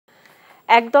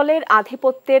একদলের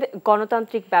আধিপত্যের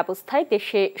গণতান্ত্রিক ব্যবস্থায়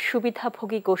দেশে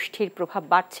সুবিধাভোগী গোষ্ঠীর প্রভাব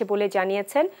বাড়ছে বলে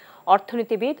জানিয়েছেন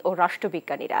অর্থনীতিবিদ ও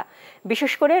রাষ্ট্রবিজ্ঞানীরা।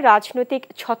 বিশেষ করে রাজনৈতিক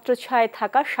ছত্রছায়ায়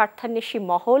থাকা স্বার্থান্বেষী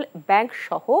মহল ব্যাংক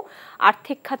সহ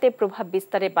আর্থিক খাতে প্রভাব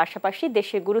বিস্তারের পাশাপাশি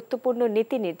দেশে গুরুত্বপূর্ণ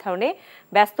নীতি নির্ধারণে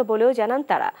ব্যস্ত বলেও জানান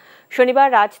তারা। শনিবার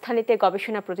রাজধানীতে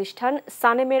গবেষণা প্রতিষ্ঠান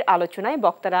সানেমের আলোচনায়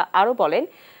বক্তারা আরও বলেন,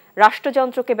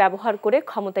 রাষ্ট্রযন্ত্রকে ব্যবহার করে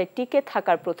ক্ষমতায় টিকে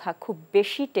থাকার প্রথা খুব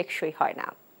বেশি টেকসই হয় না।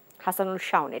 হাসানুল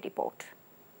শাওনের report.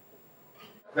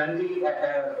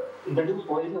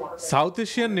 South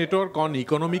Asian network on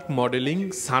economic modelling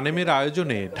সানেমের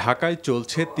আয়োজনে ঢাকায়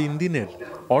চলছে 3 দিনের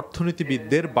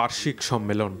অর্থনীতিবিদদের বার্ষিক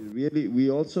সম্মেলন।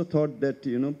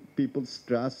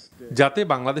 যাতে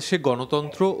বাংলাদেশে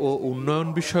গণতন্ত্র ও উন্নয়ন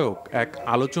বিষয়ক এক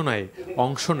আলোচনায়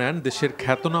অংশ নেন দেশের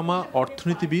খ্যাতনামা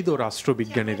অর্থনীতিবিদ ও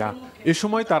রাষ্ট্রবিজ্ঞানীরা। এ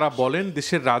সময় তারা বলেন,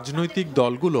 দেশের রাজনৈতিক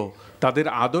দলগুলো তাদের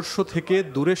আদর্শ থেকে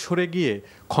দূরে সরে গিয়ে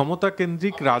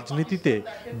ক্ষমতাকেন্দ্রিক রাজনীতিতে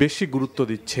বেশি গুরুত্ব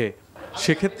দিচ্ছে।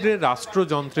 সেক্ষেত্রে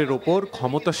রাষ্ট্রযন্ত্রের ওপর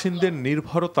ক্ষমতাসীনদের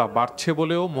নির্ভরতা বাড়ছে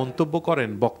বলেও মন্তব্য করেন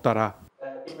বক্তারা।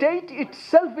 State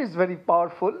itself is very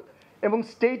powerful এবং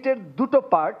স্টেটের দুটো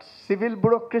part, civil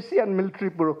bureaucracy and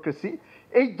military bureaucracy,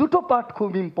 এই দুটো পার্ট খুব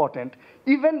important.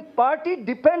 Even party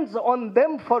depends on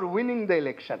them for winning the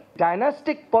election.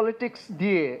 ডাইনাস্টিক politics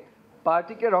দিয়ে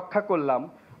পার্টিকে রক্ষা করলাম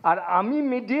আর আমি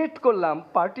মিডিয়েট করলাম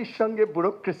পার্টির সঙ্গে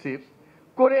ব্যুরোক্রেসির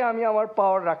করে আমি আমার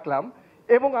পাওয়ার রাখলাম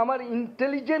এবং আমার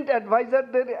ইন্টেলিজেন্ট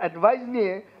অ্যাডভাইজারদের অ্যাডভাইস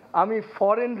নিয়ে আমি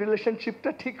ফরেন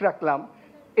রিলেশনশিপটা ঠিক রাখলাম।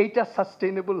 এইটা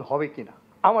সাস্টেইনেবল হবে কিনা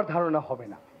আমার ধারণা হবে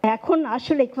না। এখন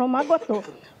আসলে ক্রমাগত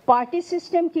পার্টি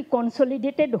সিস্টেম কি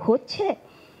কনসলিডেটেড হচ্ছে,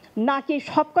 নাকি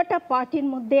সবকটা পার্টির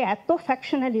মধ্যে এত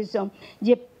ফ্যাকশনালিজম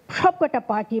যে সবকটা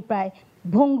পার্টি প্রায়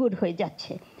ভঙ্গুর হয়ে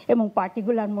যাচ্ছে এবং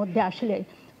পার্টিগুলোর মধ্যে আসলে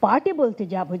পার্টি বলতে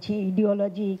যা বুঝি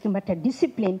ইডিওলজি কিংবা একটা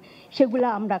ডিসিপ্লিন, সেগুলো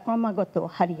আমরা ক্রমাগত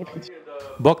হারিয়ে ফেলছি।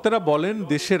 বক্তারা বলেন,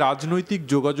 দেশে রাজনৈতিক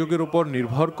যোগাযোগের উপর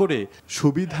নির্ভর করে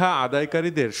সুবিধা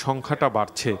আদায়কারীদের সংখ্যাটা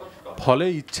বাড়ছে, ফলে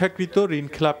ইচ্ছাকৃত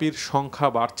ঋণখেলাপির সংখ্যা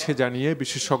বাড়ছে জানিয়ে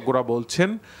বিশেষজ্ঞরা বলছেন,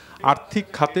 আর্থিক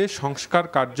খাতে সংস্কার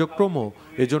কার্যক্রমও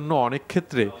এজন্য অনেক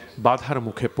ক্ষেত্রে বাধার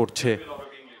মুখে পড়ছে।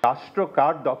 রাষ্ট্র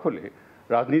কার দখলে,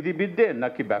 রাজনীতিবিদদের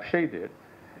নাকি ব্যবসায়ীদের,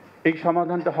 এই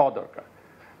সমাধানটা হওয়া দরকার।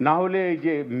 না হলে এই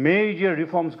যে মেজর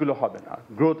রিফর্মসগুলো হবে না,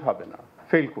 গ্রোথ হবে না,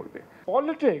 ফেল করবে।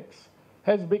 Politics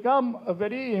has become a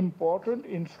very important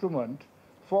instrument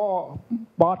for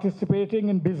participating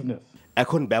in business.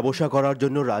 এখন ব্যবসা করার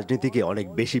জন্য রাজনীতিকে অনেক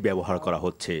বেশি ব্যবহার করা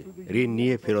হচ্ছে। ঋণ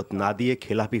নিয়ে ফেরত না দিয়ে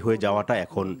খেলাপি হয়ে যাওয়াটা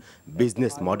এখন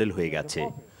বিজনেস মডেল হয়ে গেছে।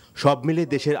 সব মিলে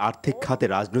দেশের আর্থিক খাতে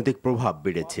রাজনৈতিক প্রভাব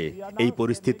বেড়েছে। এই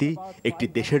পরিস্থিতি একটি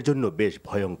দেশের জন্য বেশ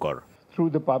ভয়ঙ্কর।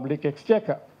 Through the public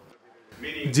exchequer.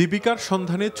 জীবিকার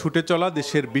সন্ধানে ছুটে চলা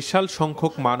দেশের বিশাল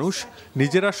সংখ্যক মানুষ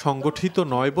নিজেরা সংগঠিত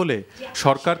নয় বলে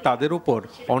সরকার তাদের উপর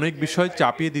অনেক বিষয়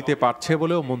চাপিয়ে দিতে পারছে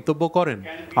বলেও মন্তব্য করেন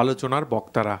আলোচনার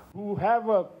বক্তারা।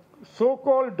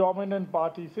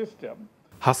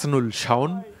 Hasanul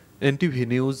Shaon, NTV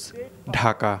news,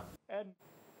 Dhaka.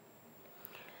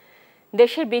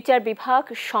 দেশের বিচার বিভাগ,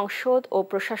 সংসদ ও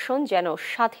প্রশাসন যেন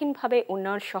স্বাধীনভাবে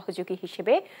উন্নয়ন সহযোগী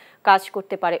হিসেবে কাজ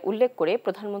করতে পারে উল্লেখ করে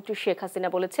প্রধানমন্ত্রী শেখ হাসিনা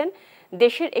বলেছেন,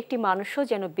 দেশের একটি মানুষও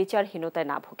যেন বিচারহীনতায়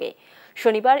না ভোগে।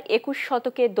 শনিবার 21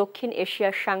 শতকে দক্ষিণ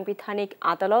এশিয়ার সাংবিধানিক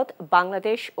আদালত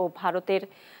বাংলাদেশ ও ভারতের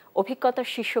অভিজ্ঞতা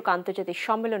শীর্ষক আন্তর্জাতিক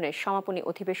সম্মেলনের সমাপনী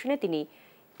অধিবেশনে তিনি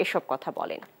এসব কথা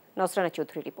বলেন। নজরানা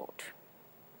চৌধুরী রিপোর্ট।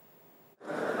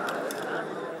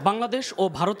 বাংলাদেশ ও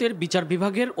ভারতের বিচার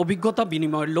বিভাগের অভিজ্ঞতা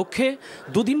বিনিময়ের লক্ষ্যে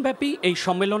দুদিনব্যাপী এই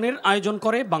সম্মেলনের আয়োজন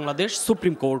করে বাংলাদেশ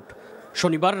সুপ্রিম কোর্ট।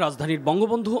 শনিবার রাজধানীর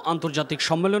বঙ্গবন্ধু আন্তর্জাতিক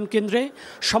সম্মেলন কেন্দ্রে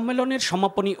সম্মেলনের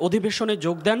সমাপনী অধিবেশনে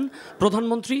যোগ দেন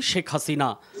প্রধানমন্ত্রী শেখ হাসিনা,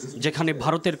 যেখানে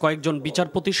ভারতের কয়েকজন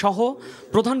বিচারপতি সহ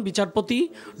প্রধান বিচারপতি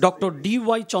ডক্টর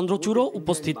DY চন্দ্রচূড়ও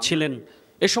উপস্থিত ছিলেন।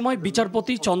 এ সময়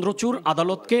বিচারপতি চন্দ্রচূড়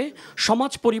আদালতকে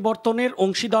সমাজ পরিবর্তনের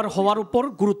অংশীদার হওয়ার উপর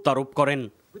গুরুত্ব আরোপ করেন।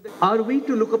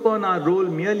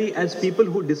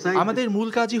 আমাদের মূল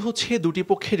কাজই হচ্ছে দুটি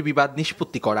পক্ষের বিবাদ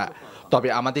নিষ্পত্তি করা, তবে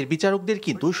আমাদের বিচারকদের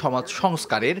কিন্তু সমাজ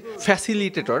সংস্কারের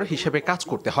ফ্যাসিলিটেটর হিসেবে কাজ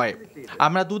করতে হয়।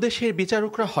 আমরা দুদেশের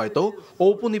বিচারকরা হয়তো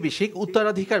ঔপনিবেশিক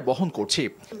উত্তরাধিকার বহন করছি,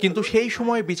 কিন্তু সেই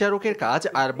সময় বিচারকের কাজ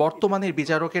আর বর্তমানের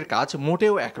বিচারকের কাজ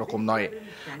মোটেও একরকম নয়।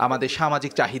 আমাদের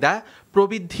সামাজিক চাহিদা,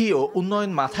 প্রবৃদ্ধি ও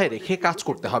উন্নয়ন মাথায় রেখে কাজ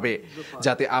করতে হবে,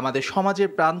 যাতে আমাদের সমাজের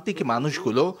প্রান্তিক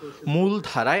মানুষগুলো মূল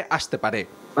ধারায় আসতে পারে।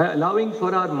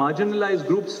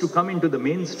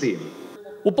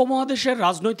 উপমহাদেশের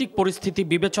রাজনৈতিক পরিস্থিতি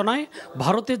বিবেচনায়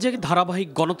ভারতে যে ধারাবাহিক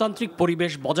গণতান্ত্রিক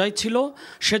পরিবেশ বজায় ছিল,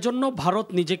 সেজন্য ভারত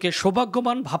নিজেকে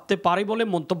সৌভাগ্যবান ভাবতে পারে বলে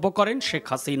মন্তব্য করেন শেখ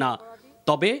হাসিনা।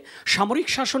 তবে সামরিক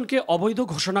শাসনকে অবৈধ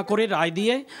ঘোষণা করে রায়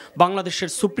দিয়ে বাংলাদেশের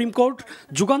সুপ্রিম কোর্ট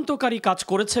যুগান্তকারী কাজ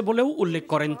করেছে বলেও উল্লেখ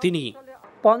করেন তিনি।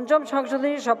 পঞ্চম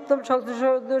সংশোধনী সপ্তম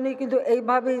সংশোধনী কিন্তু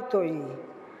এইভাবেই তৈরি।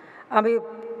 আমি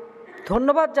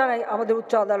ধন্যবাদ জানাই আমাদের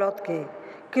উচ্চ আদালতকে,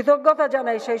 কৃতজ্ঞতা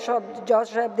জানাই সেই সব জজ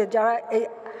সাহেবদের যারা এই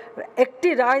একটি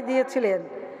রায় দিয়েছিলেন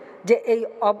যে এই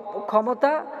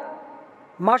ক্ষমতা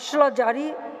মার্শাল ল জারি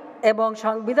এবং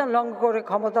সংবিধান লঙ্ঘন করে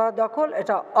ক্ষমতা দখল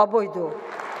এটা অবৈধ,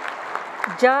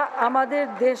 যা আমাদের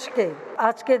দেশকে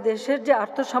আজকে দেশের যে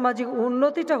আর্থসামাজিক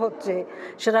উন্নতিটা হচ্ছে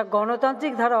সেটা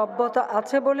গণতান্ত্রিক ধারা অব্যাহত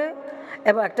আছে বলে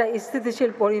এবং একটা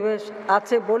স্থিতিশীল পরিবেশ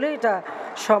আছে বলে এটা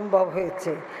সম্ভব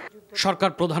হয়েছে।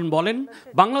 সরকার প্রধান বলেন,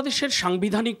 বাংলাদেশের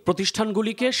সাংবিধানিক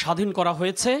প্রতিষ্ঠানগুলিকে স্বাধীন করা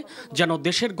হয়েছে যেন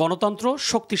দেশের গণতন্ত্র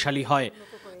শক্তিশালী হয়,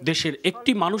 দেশের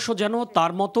একটি মানুষও যেন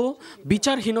তার মতো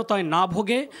বিচারহীনতায় না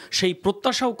ভোগে সেই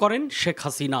প্রত্যাশাও করেন শেখ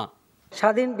হাসিনা।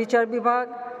 স্বাধীন বিচার বিভাগ,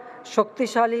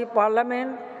 শক্তিশালী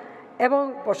পার্লামেন্ট এবং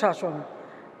প্রশাসন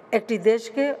একটি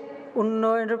দেশকে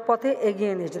উন্নয়নের পথে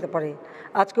এগিয়ে নিয়ে যেতে পারে।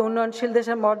 আজকে উন্নয়নশীল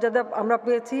দেশের মর্যাদা আমরা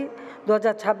পেয়েছি,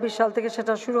 2026 সাল থেকে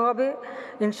সেটা শুরু হবে।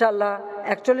 ইনশাআল্লাহ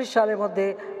 41 সালের মধ্যে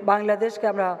বাংলাদেশকে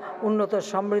আমরা উন্নত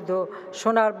সমৃদ্ধ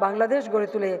সোনার বাংলাদেশ গড়ে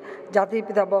তুলে জাতির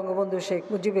পিতা বঙ্গবন্ধু শেখ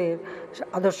মুজিবের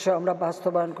আদর্শ আমরা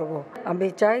বাস্তবায়ন করব। আমি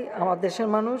চাই আমার দেশের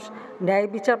মানুষ ন্যায়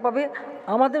বিচার পাবে,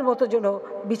 আমাদের মতো যেন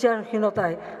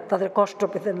বিচারহীনতায় তাদের কষ্ট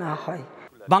পেতে না হয়।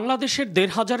 বাংলাদেশের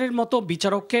 1,500-এর মতো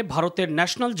বিচারককে ভারতের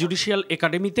ন্যাশনাল জুডিশিয়াল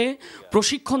একাডেমিতে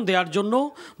প্রশিক্ষণ দেওয়ার জন্য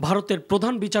ভারতের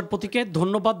প্রধান বিচারপতিকে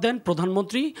ধন্যবাদ দেন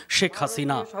প্রধানমন্ত্রী শেখ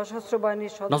হাসিনা।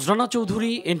 নজরানা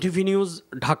Chowdhury, NTV news,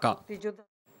 Dhaka.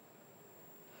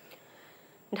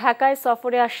 ঢাকায়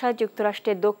সফরে আসা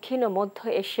যুক্তরাষ্ট্রের দক্ষিণ ও মধ্য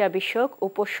এশিয়া বিষয়ক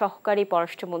উপসহকারী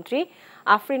পররাষ্ট্রমন্ত্রী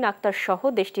আফরিন আক্তার সহ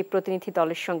দেশটির প্রতিনিধি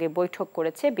দলের সঙ্গে বৈঠক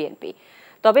করেছে বিএনপি।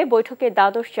 তবে বৈঠকে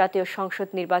দ্বাদশ জাতীয় সংসদ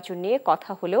নির্বাচন নিয়ে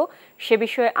কথা হলেও সে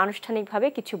বিষয়ে আনুষ্ঠানিকভাবে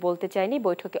কিছু বলতে চায়নি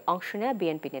বৈঠকে অংশ নেওয়া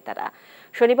বিএনপি নেতারা।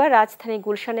 শনিবার রাজধানী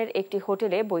গুলশানের একটি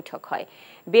হোটেলে বৈঠক হয়।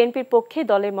 বিএনপির পক্ষে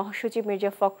দলের মহাসচিব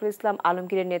মির্জা ফখরুল ইসলাম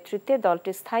আলমগীরের নেতৃত্বে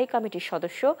দলটির স্থায়ী কমিটির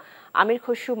সদস্য আমির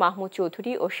খসরু মাহমুদ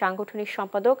চৌধুরী ও সাংগঠনিক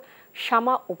সম্পাদক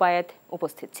শামা উবায়েদ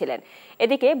উপস্থিত ছিলেন।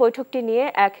 এদিকে বৈঠকটি নিয়ে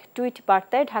এক টুইট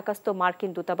বার্তায় ঢাকাস্থ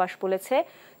মার্কিন দূতাবাস বলেছে,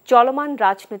 চলমান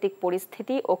রাজনৈতিক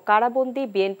পরিস্থিতি ও কারাবন্দী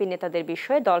বিএনপি নেতাদের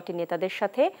বিষয়ে দলটির নেতাদের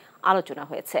সাথে আলোচনা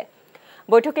হয়েছে।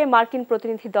 বৈঠকে মার্কিন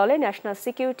প্রতিনিধি দলে ন্যাশনাল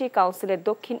সিকিউরিটি কাউন্সিলের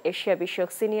দক্ষিণ এশিয়া বিষয়ক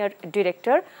সিনিয়র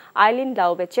ডিরেক্টর আইলিন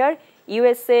লাউবেচার,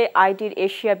 USAIDর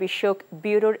এশিয়া বিষয়ক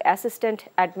ব্যুরোর অ্যাসিস্ট্যান্ট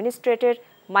অ্যাডমিনিস্ট্রেটর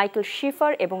মাইকেল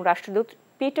শিফার এবং রাষ্ট্রদূত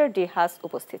পিটার ডি হাস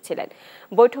উপস্থিত ছিলেন।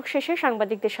 বৈঠক শেষে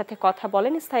সাংবাদিকদের সাথে কথা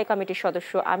বলেন স্থায়ী কমিটির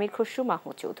সদস্য আমির খসরু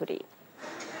মাহমুদ চৌধুরী।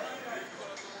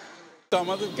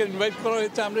 আমাদেরকে ইনভাইট করা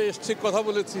হয়েছে, আমরা এসছি, কথা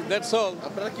বলেছি, দ্যাটস অল।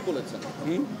 আপনারা কি বলেছেন?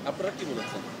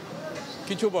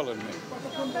 কিছু বলেন নাই।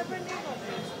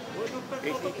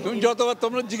 তুমি যতবার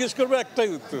তোমরা জিজ্ঞেস করবে একটাই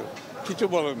উত্তর, কিছু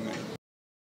বলেন নাই।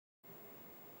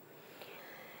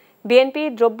 বিএনপি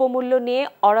দ্রব্যমূল্য নিয়ে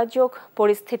অরাজক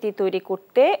পরিস্থিতি তৈরি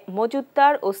করতে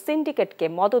মজুতদার ও সিন্ডিকেটকে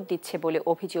মদদ দিচ্ছে বলে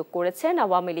অভিযোগ করেছেন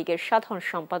আওয়ামী লীগের সাধারণ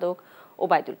সম্পাদক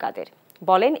ওবায়দুল কাদের।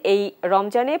 বলেন, এই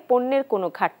রমজানে পণ্যের কোনো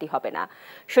ঘাটতি হবে না।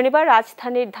 শনিবার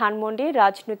রাজধানীর ধানমন্ডির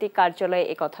রাজনৈতিক কার্যালয়ে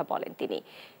একথা বলেন তিনি।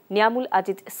 নিয়ামুল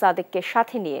আজিজ সাদেককে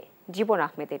সাথে নিয়ে জীবন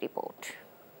আহমেদের রিপোর্ট।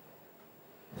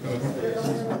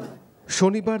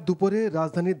 শনিবার দুপুরে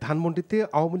রাজধানীর ধানমন্ডিতে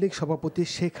আওয়ামী লীগ সভাপতি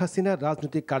শেখ হাসিনার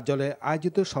রাজনৈতিক কার্যালয়ে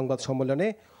আয়োজিত সংবাদ সম্মেলনে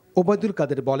ওবায়দুল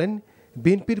কাদের বলেন,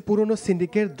 বিএনপির পুরনো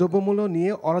সিন্ডিকেট দ্রব্যমূল্য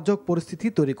নিয়ে অরাজক পরিস্থিতি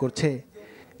তৈরি করছে।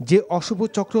 যে অশুভ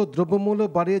চক্র দ্রব্যমূল্য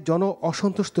বাড়িয়ে জন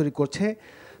অসন্তোষ তৈরি করছে,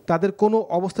 তাদের কোনো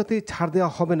অবস্থাতেই ছাড়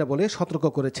দেওয়া হবে না বলে সতর্ক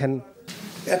করেছেন।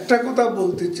 একটা কথা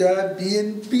বলতে চাই,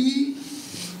 বিএনপি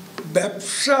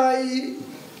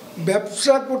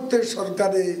ব্যবসা করতে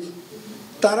সরকারে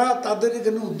তারা তাদের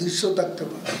এখানে উদ্দেশ্য থাকতে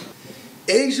পারে।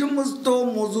 এই সমস্ত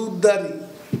মজুতদারি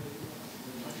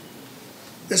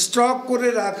স্টক করে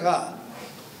রাখা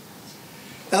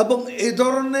এবং এই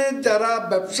ধরনের যারা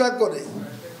ব্যবসা করে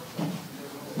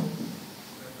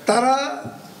তারা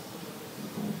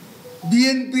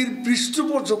বিএনপির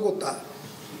পৃষ্ঠপোষকতা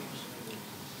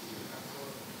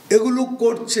এগুলো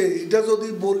করছে। এটা যদি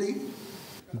বলি,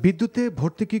 বিদ্যুতে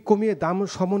ভর্তুকি কমিয়ে দাম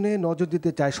সমন্বয়ে নজর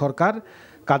দিতে চায় সরকার।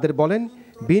 কাদের বলেন,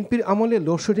 বিএনপির আমলে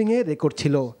লোডশেডিংয়ে রেকর্ড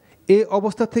ছিল। এ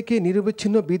অবস্থা থেকে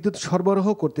নিরবিচ্ছিন্ন বিদ্যুৎ সরবরাহ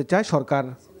করতে চায় সরকার।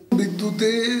 বিদ্যুতে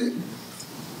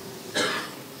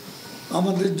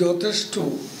আমাদের যথেষ্ট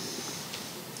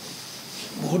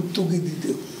ভর্তুকি দিতে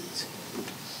হয়েছে।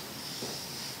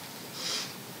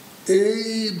 এই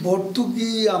ভর্তুকি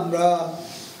আমরা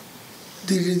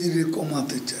ধীরে ধীরে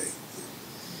কমাতে চাই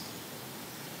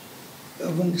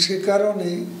এবং সে কারণে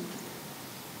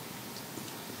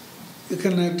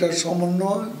এখানে একটা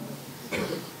সমন্বয়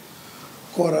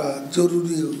করা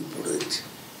জরুরি হয়ে পড়েছে।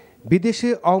 বিদেশে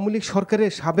আওয়ামী লীগ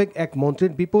সরকারের সাবেক এক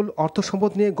মন্ত্রীর বিপুল অর্থ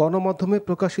সম্পদ নিয়ে গণমাধ্যমে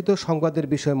প্রকাশিত সংবাদের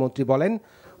বিষয়ে মন্ত্রী বলেন,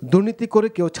 দুর্নীতি করে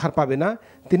কেউ ছাড় পাবে না,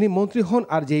 তিনি মন্ত্রী হন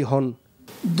আর যেই হন।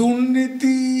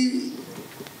 দুর্নীতি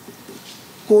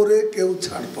করে কেউ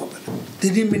ছাড় পাবে না,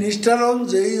 তিনি মিনিস্টার হন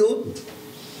যেই হোক,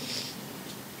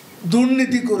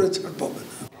 দুর্নীতি করে ছাড় পাবে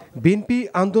না। বিএনপি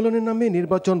আন্দোলনের নামে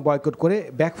নির্বাচন বয়কট করে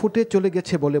ব্যাকফুটে চলে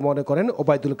গেছে বলে মনে করেন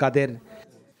ওবায়দুল কাদের।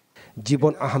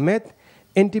 জীবন আহমেদ,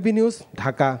 NTV নিউজ,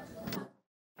 ঢাকা।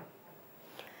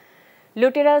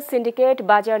 লুটেরা সিন্ডিকেট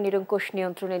বাজার নিরঙ্কুশ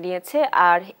নিয়ন্ত্রণে নিয়েছে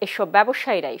আর এসব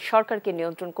ব্যবসায়ীরাই সরকারকে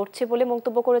নিয়ন্ত্রণ করছে বলে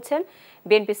মন্তব্য করেছেন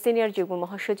বিএনপি সিনিয়র যুগ্ম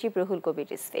মহাসচিব রুহুল কবির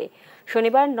রিজভী।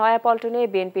 শনিবার নয়াপল্টনে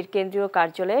বিএনপির কেন্দ্রীয়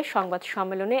কার্যালয়ে সংবাদ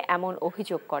সম্মেলনে এমন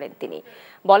অভিযোগ করেন তিনি।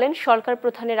 বলেন, সরকার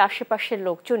প্রধানের আশেপাশের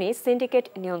লোকজনই সিন্ডিকেট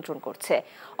নিয়ন্ত্রণ করছে,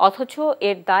 অথচ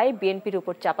এর দায় বিএনপির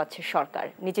উপর চাপাচ্ছে সরকার।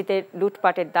 নিজেদের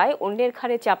লুটপাটের দায় অন্যের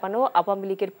ঘাড়ে চাপানো আওয়ামী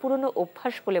লীগের পুরনো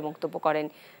অভ্যাস বলে মন্তব্য করেন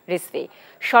রিজভী।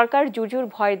 সরকার জুজুর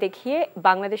ভয় দেখিয়ে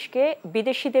বাংলাদেশকে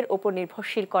বিদেশিদের ওপর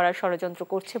নির্ভরশীল করার ষড়যন্ত্র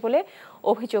করছে বলে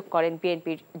অভিযোগ করেন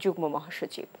বিএনপির যুগ্ম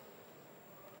মহাসচিব।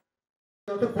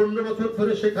 গত 15 বছর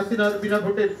ধরে শেখ হাসিনার বিনা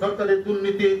ভোটের সরকারের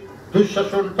দুর্নীতি,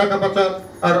 দুঃশাসন, টাকা পাচার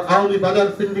আর আওয়ামী বাজার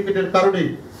সিন্ডিকেটের কারণে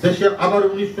দেশে আবার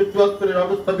 1974-এর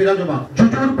অবস্থা বিরাজমান।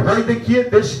 জুজুর ভয় দেখিয়ে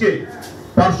দেশকে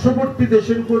পার্শ্ববর্তী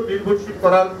দেশের উপর নির্ভরশীল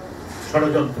করার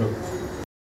ষড়যন্ত্র।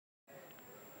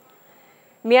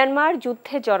 মিয়ানমার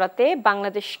যুদ্ধে জড়াতে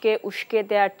বাংলাদেশকে উস্কে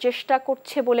দেওয়ার চেষ্টা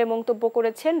করছে বলে মন্তব্য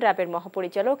করেছেন র্যাবের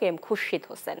মহাপরিচালক এম খুরশিদ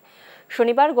হোসেন।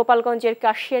 শনিবার গোপালগঞ্জের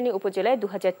কাশিয়ানী উপজেলায়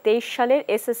 2023 সালের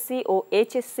এসএসসি ও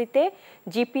এইচএসসিতে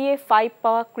জিপিএ 5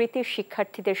 পাওয়া কৃতি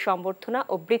শিক্ষার্থীদের সম্বর্ধনা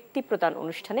ও বৃত্তি প্রদান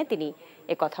অনুষ্ঠানে তিনি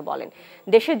একথা বলেন।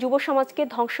 দেশে যুব সমাজকে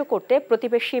ধ্বংস করতে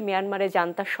প্রতিবেশী মিয়ানমারে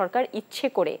জান্তা সরকার ইচ্ছে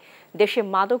করে দেশে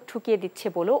মাদক ঢুকিয়ে দিচ্ছে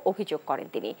বলেও অভিযোগ করেন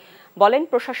তিনি। বলেন,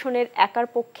 প্রশাসনের একার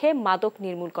পক্ষে মাদক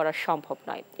নির্মূল করা সম্ভব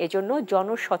নয়, এজন্য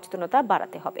জনসচেতনতা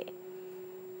বাড়াতে হবে।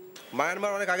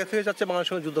 মায়ানমার অনেক আগে থেকে যাচ্ছে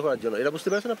বাংলাদেশের সঙ্গে যুদ্ধ করার জন্য, এটা বুঝতে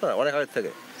পারছেন আপনারা? অনেক আগে থেকে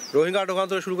রোহিঙ্গা ঢোকান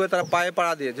থেকে শুরু করে তারা পায়ে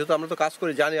পাড়া দিয়ে, যেহেতু আমরা তো কাজ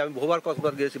করি জানি, আমি বহুবার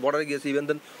কক্সবাজার গিয়েছি, বর্ডারে গিয়েছি, ইভেন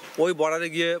দেন ওই বর্ডারে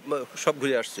গিয়ে সব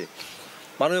ঘুরে আসছি।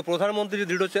 মাননীয় প্রধানমন্ত্রী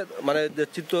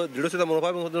দৃঢ়চেতা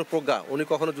মনোভাব এবং প্রজ্ঞা, উনি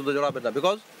কখনো যুদ্ধে জড়াবেন না,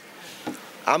 বিকজ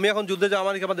আমি এখন যুদ্ধে যাওয়া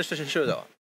মানে কি আমার দেশটা শেষ হয়ে যাওয়া।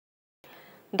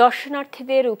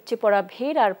 দর্শনার্থীদের উপচে পড়া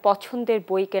ভিড় আর পছন্দের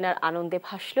বই কেনার আনন্দে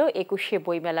ভাসল 21শে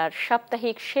বইমেলার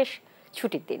সাপ্তাহিক শেষ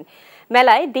ছুটির দিন।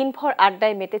 মেলায় দিনভর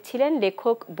আড্ডায় মেতেছিলেন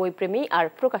লেখক, বইপ্রেমী আর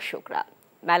প্রকাশকরা।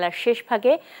 মেলার শেষ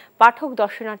ভাগে পাঠক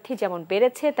দর্শনার্থী যেমন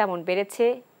বেড়েছে তেমন বেড়েছে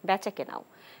বেচা কেনাও।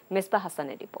 মেসবাহ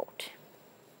হাসানের রিপোর্ট।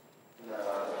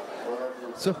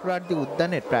 সোহরাওয়ার্দী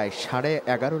উদ্যানের প্রায়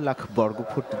 11.5 লাখ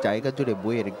বর্গফুট জায়গা জুড়ে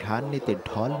বইয়ের ঘ্রাণ নিতে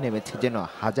ঢল নেমেছে যেন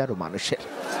হাজারো মানুষের।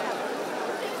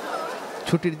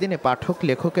 ছুটির দিনে পাঠক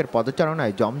লেখকের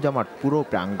পদচারণায় জমজমাট পুরো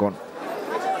প্রাঙ্গণ।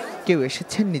 কেউ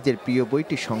এসেছেন নিজের প্রিয়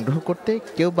বইটি সংগ্রহ করতে,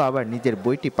 কেউ বা আবার নিজের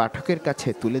বইটি পাঠকের কাছে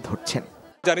তুলে ধরছেন।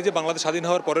 জানি যে বাংলাদেশ স্বাধীন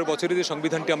হওয়ার পরের বছরই যে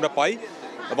সংবিধানটি আমরা পাই,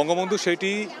 বঙ্গবন্ধু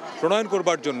সেটি প্রণয়ন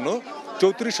করবার জন্য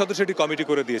 34 সদস্য একটি কমিটি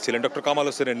করে দিয়েছিলেন ডক্টর কামাল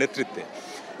হোসেনের নেতৃত্বে,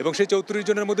 এবং সেই 34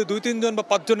 জনের মধ্যে 2-3 জন বা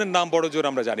 5 জনের নাম বড় জোর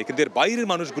আমরা জানি, কিন্তু এর বাইরের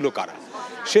মানুষগুলো কারা,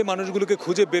 সেই মানুষগুলোকে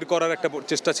খুঁজে বের করার একটা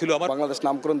চেষ্টা ছিল আমার। বাংলাদেশ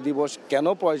নামকরণ দিবস কেন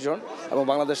প্রয়োজন এবং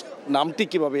বাংলাদেশ নামটি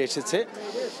কিভাবে এসেছে,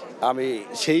 আমি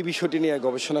সেই বিষয়টি নিয়ে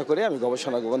গবেষণা করে আমি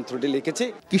গবেষণা গ্রন্থটি লিখেছি।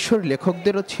 কিশোর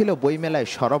লেখকদেরও ছিল বইমেলায়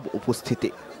সরব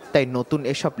উপস্থিতি, তাই নতুন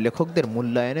এসব লেখকদের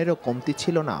মূল্যায়নেরও কমতি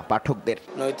ছিল না পাঠকদের।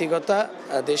 নৈতিকতা,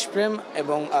 দেশপ্রেম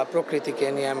এবং প্রকৃতিকে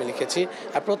নিয়ে আমি লিখেছি,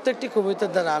 আর প্রত্যেকটি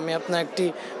কবিতার দ্বারা আমি আপনার একটি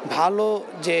ভালো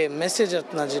যে মেসেজ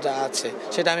আপনার যেটা আছে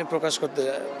সেটা আমি প্রকাশ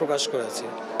করেছি।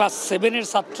 ক্লাস 7-এর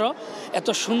ছাত্র এত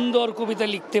সুন্দর কবিতা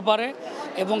লিখতে পারে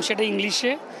এবং সেটা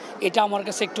ইংলিশে, এটা আমার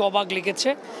কাছে একটু অবাক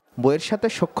লেগেছে। বইয়ের সাথে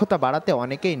সখ্যতা বাড়াতে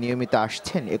অনেকেই নিয়মিত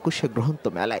আসছেন 21শে গ্রন্থ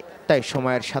মেলায়, তাই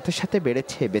সময়ের সাথে সাথে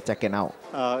বেড়েছে বেচা কেনাও।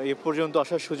 এ পর্যন্ত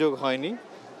আসার সুযোগ হয়নি,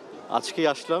 আজকেই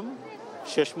আসলাম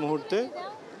শেষ মুহূর্তে।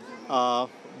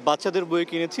 বাচ্চাদের বই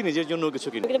কিনেছি, নিজের জন্য কিছু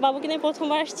কিনে। বাবু কিনে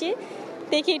প্রথমবার আসছি,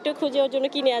 দেখি একটু খুঁজে ওর জন্য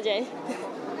কিনে যায়,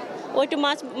 ও একটু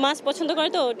মাছ পছন্দ করে,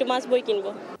 তো একটু মাছ বই কিনবো।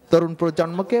 তরুণ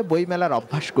প্রজন্মকে বইমেলার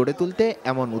অভ্যাস গড়ে তুলতে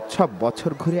এমন উৎসব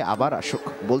বছর ঘুরে আবার আসুক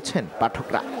বলছেন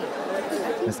পাঠকরা।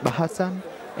 Mesbah Hasan,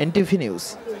 NTV news,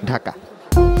 Dhaka.